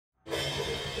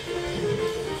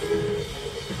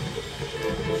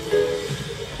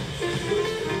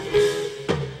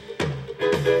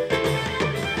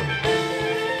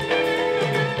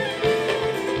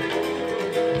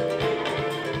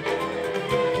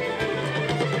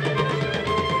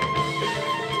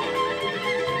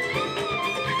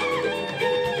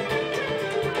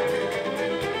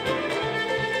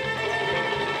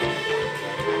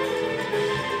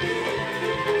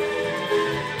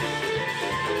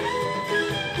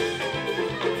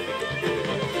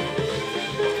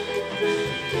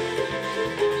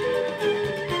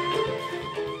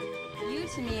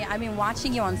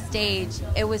watching you on stage,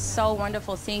 it was so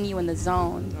wonderful seeing you in the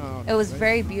zone. Oh, it was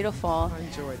very beautiful. I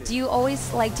enjoyed it. Do you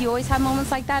always have moments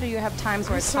like that, or you have times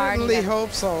where it's hard? I certainly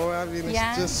hope so. I mean, it's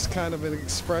Yeah? just kind of an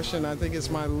expression. I think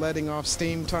it's my letting off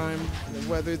steam time,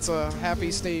 whether it's a happy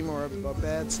steam or a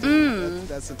bad steam.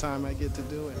 That's the time I get to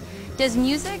do it. Does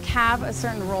music have a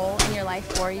certain role in your life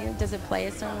for you? Does it play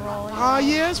a certain role in your life?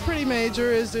 Yeah, it's pretty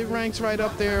major. It ranks right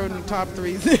up there in the top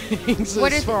 3 things.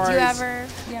 What as do far you as, ever?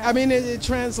 Yeah. I mean, it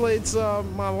translates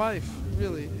my life,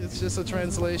 really. It's just a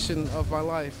translation of my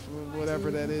life,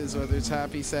 whatever that is, whether it's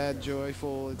happy, sad,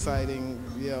 joyful, exciting,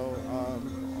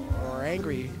 or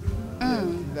angry.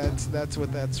 That's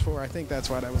what that's for. I think that's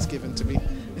why that was given to me.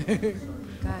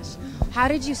 Gosh, how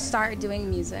did you start doing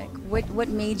music? What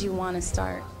made you want to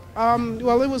start?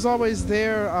 Well, it was always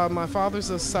there. My father's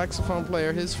a saxophone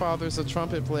player. His father's a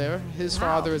trumpet player. His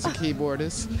father is a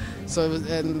keyboardist. So,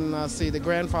 the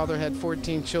grandfather had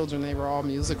 14 children. They were all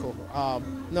musical.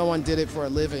 No one did it for a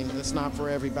living. It's not for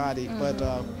everybody. But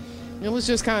it was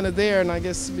just kind of there. And I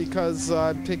guess because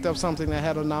I picked up something that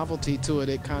had a novelty to it,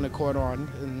 it kind of caught on.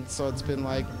 And so it's been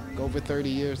like over 30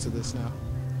 years to this now.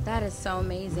 That is so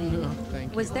amazing.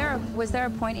 Thank you. Was there a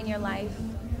point in your life,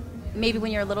 maybe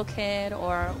when you're a little kid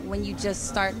or when you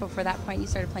just before that point you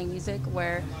started playing music,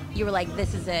 where you were like,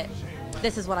 this is it,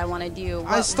 this is what I want to do?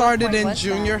 I started in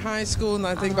junior high school, and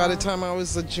I think by the time I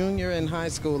was a junior in high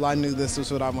school, I knew this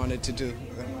was what I wanted to do.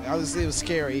 It was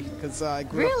scary because I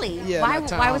grew up. Really? Yeah.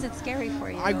 Why was it scary for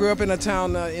you? I grew up in a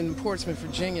town in Portsmouth,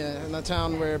 Virginia, in a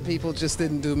town where people just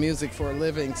didn't do music for a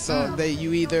living. So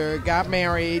you either got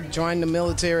married, joined the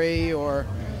military, or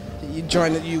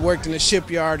you worked in a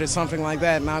shipyard or something like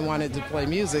that, and I wanted to play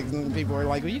music, and people were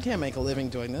like, well, you can't make a living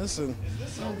doing this, and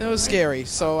it was scary.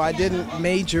 So I didn't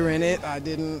major in it. I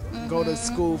didn't go to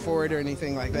school for it or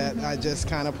anything like that. I just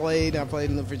kind of played. I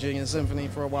played in the Virginia Symphony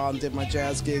for a while and did my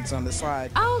jazz gigs on the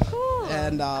side. Oh, cool.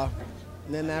 And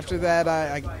then after that,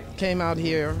 I came out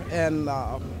here and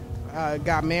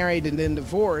got married and then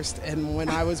divorced, and when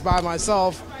I was by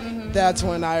myself, that's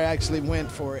when I actually went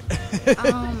for it.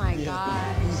 Oh my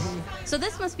gosh. So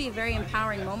this must be a very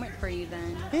empowering moment for you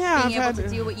then. Yeah, being able to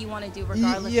do what you want to do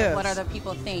regardless of what other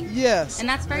people think. Yes. And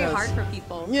that's very hard for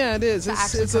people. Yeah, it is.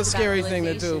 It's a scary thing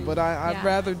to do, realization. but I'd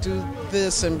rather do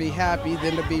this and be happy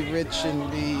than to be rich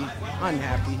and be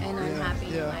unhappy. And unhappy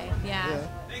in life. Yeah.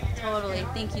 Totally.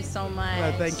 Thank you so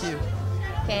much. Thank you.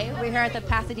 Okay, we're here at the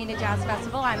Pasadena Jazz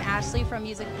Festival. I'm Ashley from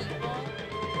MusicPeople.